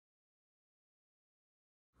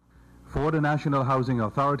For the National Housing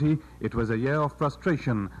Authority, it was a year of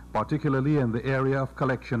frustration, particularly in the area of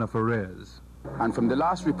collection of arrears. And from the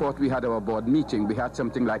last report we had our board meeting, we had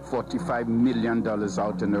something like $45 million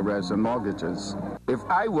out in arrears and mortgages. If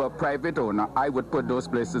I were a private owner, I would put those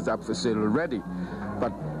places up for sale already.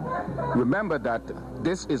 But remember that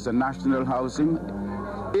this is a national housing.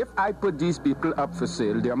 If I put these people up for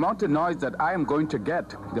sale, the amount of noise that I am going to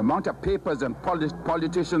get, the amount of papers and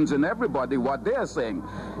politicians and everybody, what they are saying,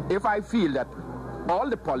 if I feel that all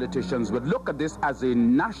the politicians would look at this as a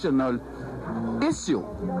national issue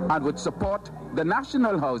and would support the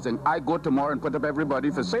national housing, I go tomorrow and put up everybody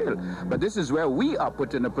for sale. But this is where we are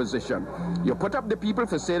put in a position. You put up the people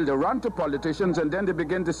for sale, they run to politicians, and then they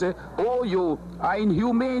begin to say, oh, you are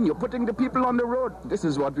inhumane, you're putting the people on the road. This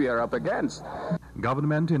is what we are up against.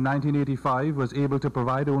 Government in 1985 was able to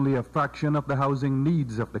provide only a fraction of the housing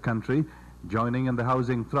needs of the country. Joining in the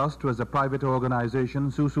housing thrust was a private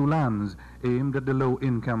organization, Susu Lands, aimed at the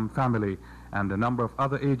low-income family, and a number of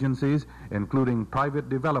other agencies, including private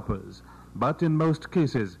developers. But in most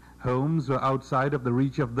cases, homes were outside of the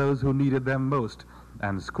reach of those who needed them most,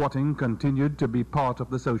 and squatting continued to be part of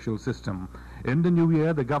the social system. In the new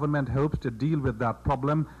year, the government hopes to deal with that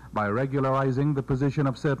problem by regularizing the position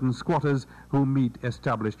of certain squatters who meet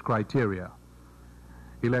established criteria.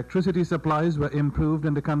 Electricity supplies were improved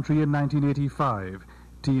in the country in 1985.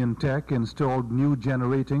 T&Tech installed new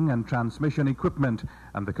generating and transmission equipment,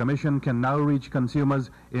 and the Commission can now reach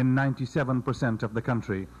consumers in 97% of the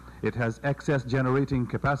country. It has excess generating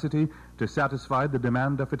capacity to satisfy the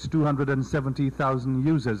demand of its 270,000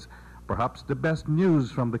 users. Perhaps the best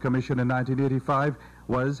news from the Commission in 1985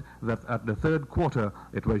 was that at the third quarter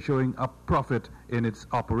it was showing a profit in its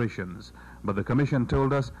operations. But the Commission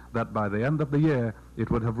told us that by the end of the year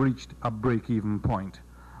it would have reached a break-even point.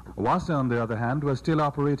 WASA, on the other hand, was still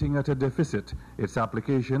operating at a deficit. Its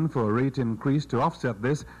application for a rate increase to offset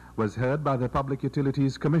this was heard by the Public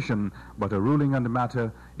Utilities Commission, but a ruling on the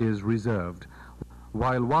matter is reserved.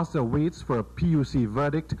 While WASA waits for a PUC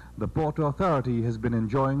verdict, the Port Authority has been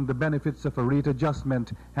enjoying the benefits of a rate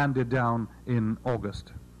adjustment handed down in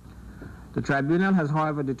August. The tribunal has,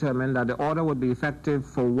 however, determined that the order would be effective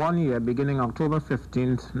for 1 year beginning October 15,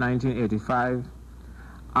 1985,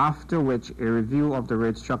 after which a review of the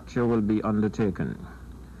rate structure will be undertaken.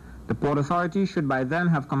 The Port Authority should by then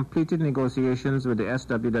have completed negotiations with the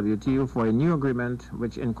SWWTU for a new agreement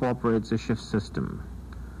which incorporates a shift system.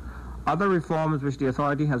 Other reforms which the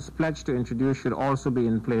authority has pledged to introduce should also be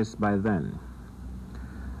in place by then.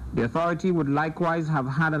 The authority would likewise have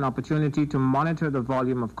had an opportunity to monitor the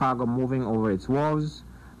volume of cargo moving over its wharves,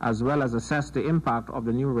 as well as assess the impact of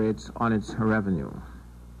the new rates on its revenue.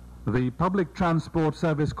 The Public Transport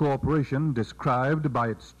Service Corporation, described by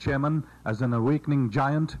its chairman as an awakening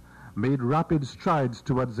giant, made rapid strides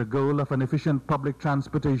towards the goal of an efficient public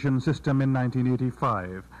transportation system in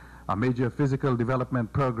 1985. A major physical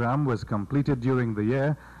development program was completed during the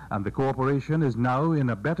year, and the corporation is now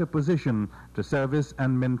in a better position to service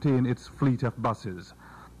and maintain its fleet of buses.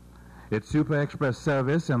 Its Super Express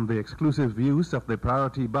service and the exclusive use of the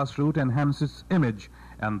priority bus route enhanced its image,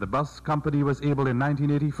 and the bus company was able in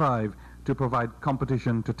 1985 to provide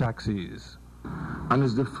competition to taxis. And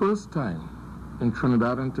it's the first time in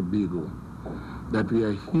Trinidad and Tobago that we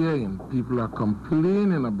are hearing people are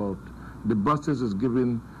complaining about the buses is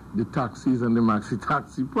giving the taxis and the maxi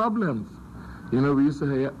taxi problems. You know, we used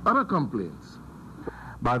to hear other complaints.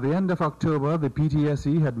 By the end of October, the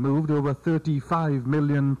PTSE had moved over 35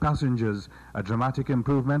 million passengers, a dramatic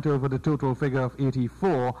improvement over the total figure of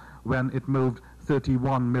 84 when it moved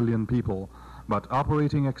 31 million people. But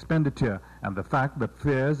operating expenditure and the fact that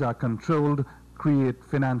fares are controlled create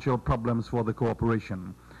financial problems for the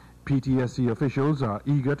corporation. PTSE officials are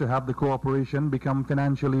eager to have the corporation become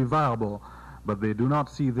financially viable, but they do not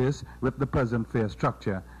see this with the present fare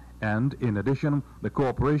structure. And in addition, the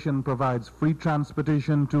corporation provides free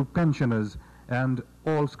transportation to pensioners, and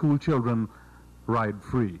all school children ride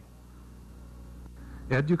free.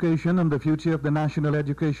 Education and the future of the national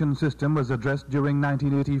education system was addressed during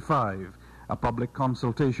 1985. A public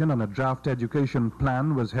consultation on a draft education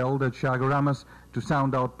plan was held at Chagaramas to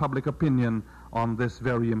sound out public opinion on this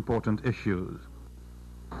very important issue.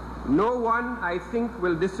 No one, I think,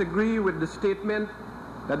 will disagree with the statement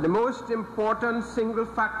that the most important single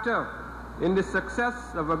factor in the success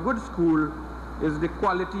of a good school is the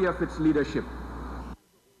quality of its leadership.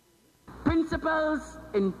 Principals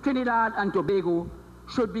in Trinidad and Tobago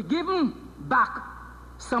should be given back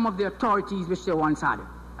some of the authorities which they once had.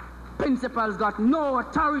 Principals got no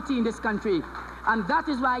authority in this country, and that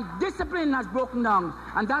is why discipline has broken down,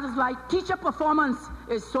 and that is why teacher performance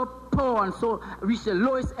is so poor. poor and so reach the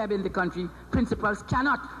lowest ebb in the country, principals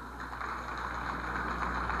cannot.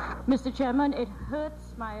 Mr. Chairman, it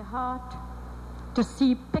hurts my heart to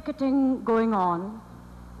see picketing going on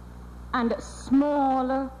and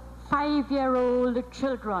small 5-year-old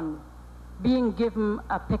children being given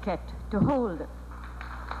a picket to hold.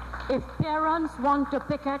 If parents want to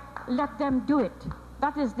picket, let them do it.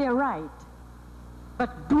 That is their right.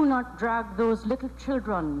 But do not drag those little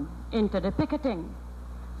children into the picketing.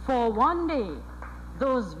 For one day,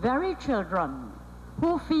 those very children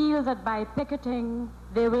who feel that by picketing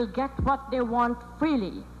they will get what they want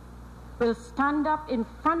freely will stand up in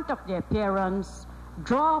front of their parents,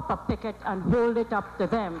 draw up a picket and hold it up to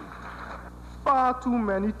them. Far too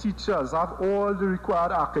many teachers have all the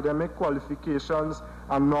required academic qualifications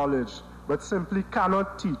and knowledge, but simply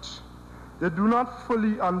cannot teach. They do not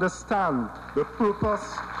fully understand the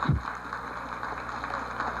purpose.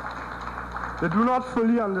 They do not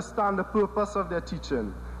fully understand the purpose of their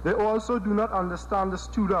teaching. They also do not understand the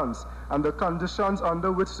students and the conditions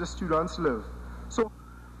under which the students live. So,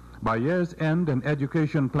 by year's end, an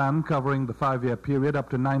education plan covering the 5-year period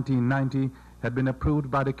up to 1990 had been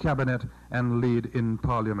approved by the Cabinet and laid in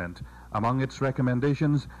Parliament. Among its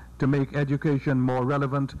recommendations, to make education more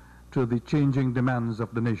relevant to the changing demands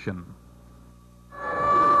of the nation.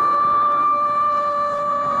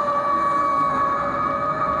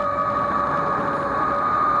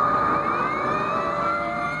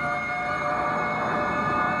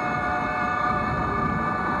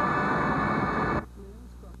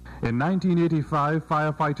 In 1985,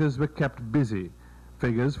 firefighters were kept busy.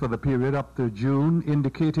 Figures for the period up to June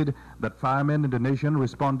indicated that firemen in the nation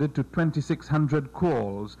responded to 2,600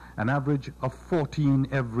 calls, an average of 14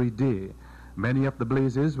 every day. Many of the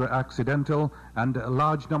blazes were accidental, and a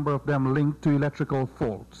large number of them linked to electrical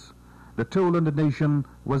faults. The toll on the nation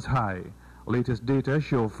was high. Latest data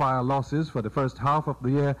show fire losses for the first half of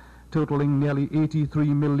the year totaling nearly $83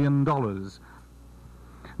 million.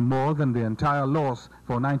 More than the entire loss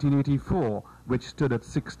for 1984, which stood at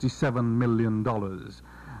 $67 million.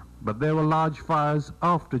 But there were large fires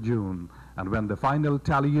after June, and when the final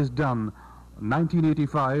tally is done,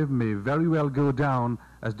 1985 may very well go down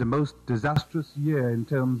as the most disastrous year in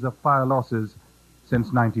terms of fire losses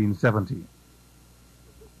since 1970.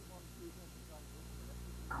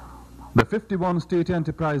 The 51 state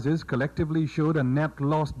enterprises collectively showed a net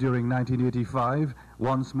loss during 1985,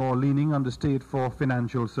 once more leaning on the state for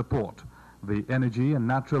financial support. The energy and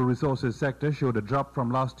natural resources sector showed a drop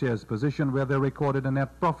from last year's position where they recorded a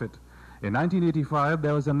net profit. In 1985,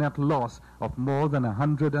 there was a net loss of more than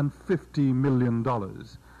 $150 million.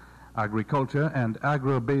 Agriculture and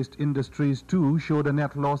agro-based industries, too, showed a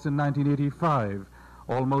net loss in 1985,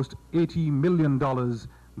 almost $80 million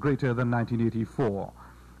greater than 1984.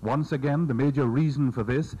 Once again, the major reason for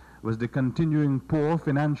this was the continuing poor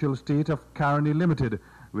financial state of Carney Limited,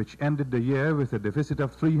 which ended the year with a deficit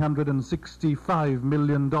of $365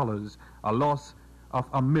 million, a loss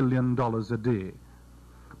of $1 million a day.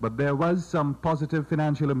 But there was some positive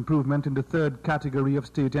financial improvement in the third category of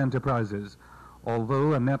state enterprises.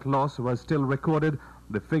 Although a net loss was still recorded,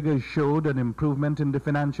 the figures showed an improvement in the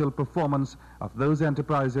financial performance of those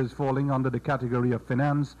enterprises falling under the category of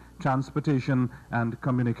finance, transportation, and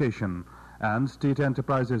communication. And state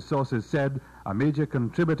enterprises sources said a major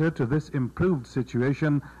contributor to this improved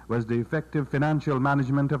situation was the effective financial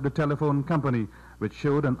management of the telephone company, which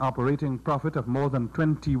showed an operating profit of more than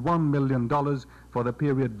 $21 million for the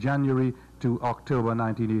period January to October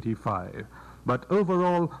 1985. But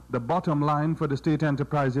overall, the bottom line for the state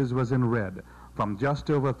enterprises was in red, from just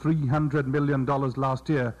over $300 million last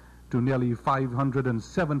year to nearly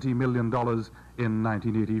 $570 million in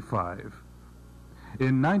 1985.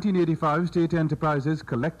 In 1985, state enterprises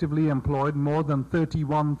collectively employed more than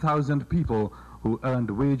 31,000 people who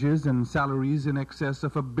earned wages and salaries in excess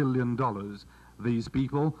of $1 billion. These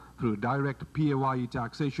people, through direct PAYE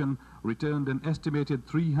taxation, returned an estimated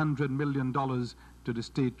 $300 million to the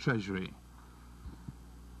state treasury.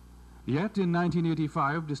 Yet in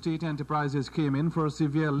 1985, the state enterprises came in for a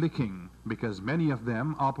severe licking because many of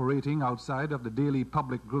them, operating outside of the daily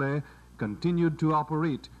public glare, continued to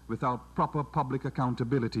operate without proper public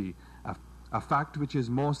accountability, a fact which is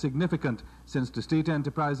more significant since the state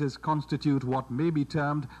enterprises constitute what may be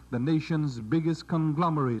termed the nation's biggest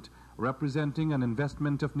conglomerate, representing an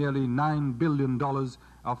investment of nearly $9 billion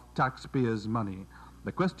of taxpayers' money.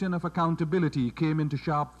 The question of accountability came into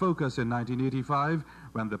sharp focus in 1985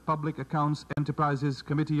 when the Public Accounts Enterprises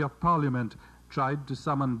Committee of Parliament tried to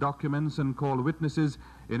summon documents and call witnesses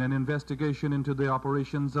in an investigation into the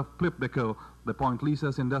operations of Plipdeco, the Point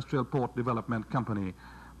Lisas Industrial Port Development Company.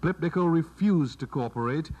 Plipdico refused to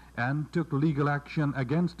cooperate and took legal action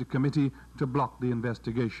against the committee to block the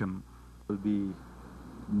investigation. There will be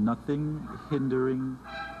nothing hindering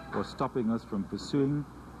or stopping us from pursuing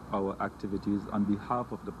our activities on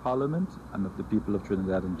behalf of the Parliament and of the people of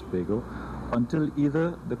Trinidad and Tobago until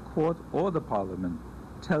either the court or the Parliament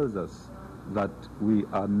tells us that we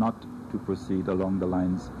are not to proceed along the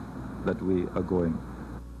lines that we are going.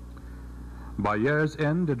 By year's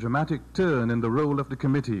end, a dramatic turn in the role of the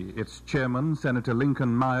committee. Its chairman, Senator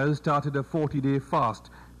Lincoln Myers, started a 40-day fast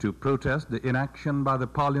to protest the inaction by the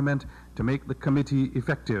Parliament to make the committee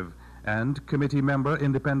effective, and committee member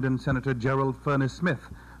Independent Senator Gerald Furness-Smith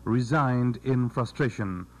resigned in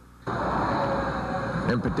frustration.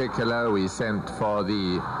 In particular, we sent for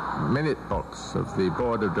the minute books of the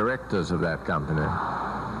board of directors of that company.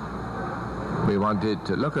 We wanted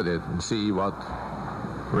to look at it and see what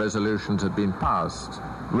resolutions had been passed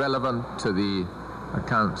relevant to the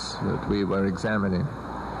accounts that we were examining.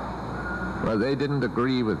 Well, they didn't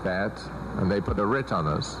agree with that, and they put a writ on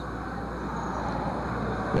us.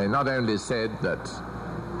 They not only said that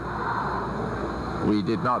we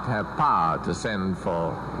did not have power to send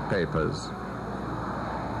for papers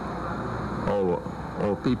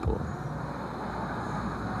or people,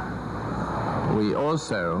 we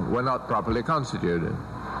also were not properly constituted.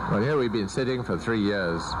 Well, here we've been sitting for 3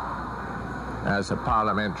 years as a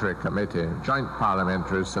parliamentary committee, joint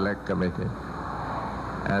parliamentary select committee,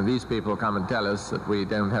 and these people come and tell us that we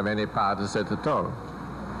don't have any power to sit at all.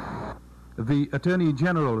 The Attorney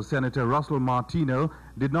General, Senator Russell Martino,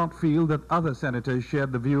 did not feel that other senators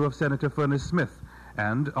shared the view of Senator Furness-Smith,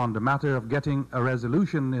 and on the matter of getting a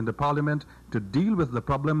resolution in the Parliament to deal with the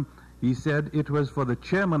problem, he said it was for the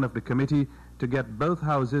chairman of the committee to get both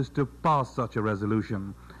houses to pass such a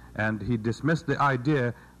resolution, and he dismissed the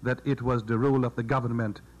idea that it was the role of the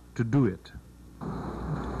government to do it.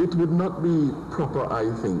 It would not be proper,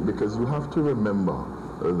 I think, because you have to remember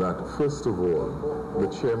that, first of all, the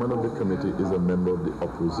chairman of the committee is a member of the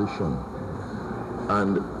opposition,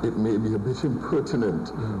 and it may be a bit impertinent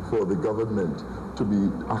for the government to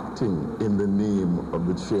be acting in the name of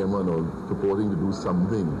the chairman or purporting to do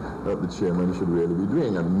something that the chairman should really be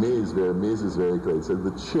doing. And Mays is very clear. It says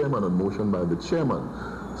the chairman, on motion by the chairman.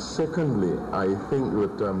 Secondly, I think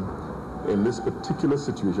that in this particular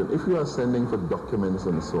situation, if you are sending for documents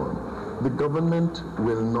and so on, the government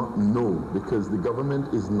will not know, because the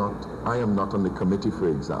government is not, I am not on the committee, for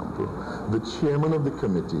example. The chairman of the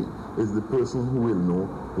committee is the person who will know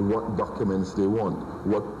what documents they want,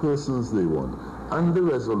 what persons they want, and the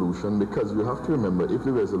resolution, because you have to remember, if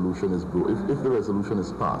the resolution is if the resolution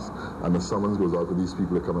is passed and a summons goes out for these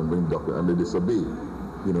people to come and bring documents and they disobey,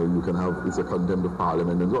 you know, you can have, it's a contempt of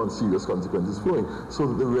parliament and so on, serious consequences flowing. So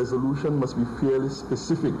the resolution must be fairly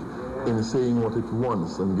specific in saying what it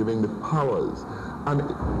wants and giving the powers. And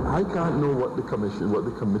I can't know what the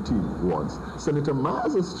committee wants. Senator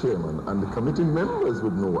Myers is chairman, and the committee members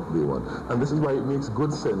would know what they want. And this is why it makes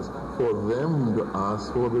good sense for them to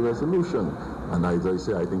ask for the resolution. And as I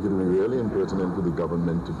say, I think it would be really impertinent for the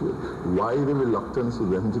government to do it. Why the reluctance for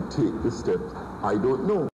them to take the steps, I don't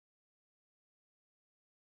know.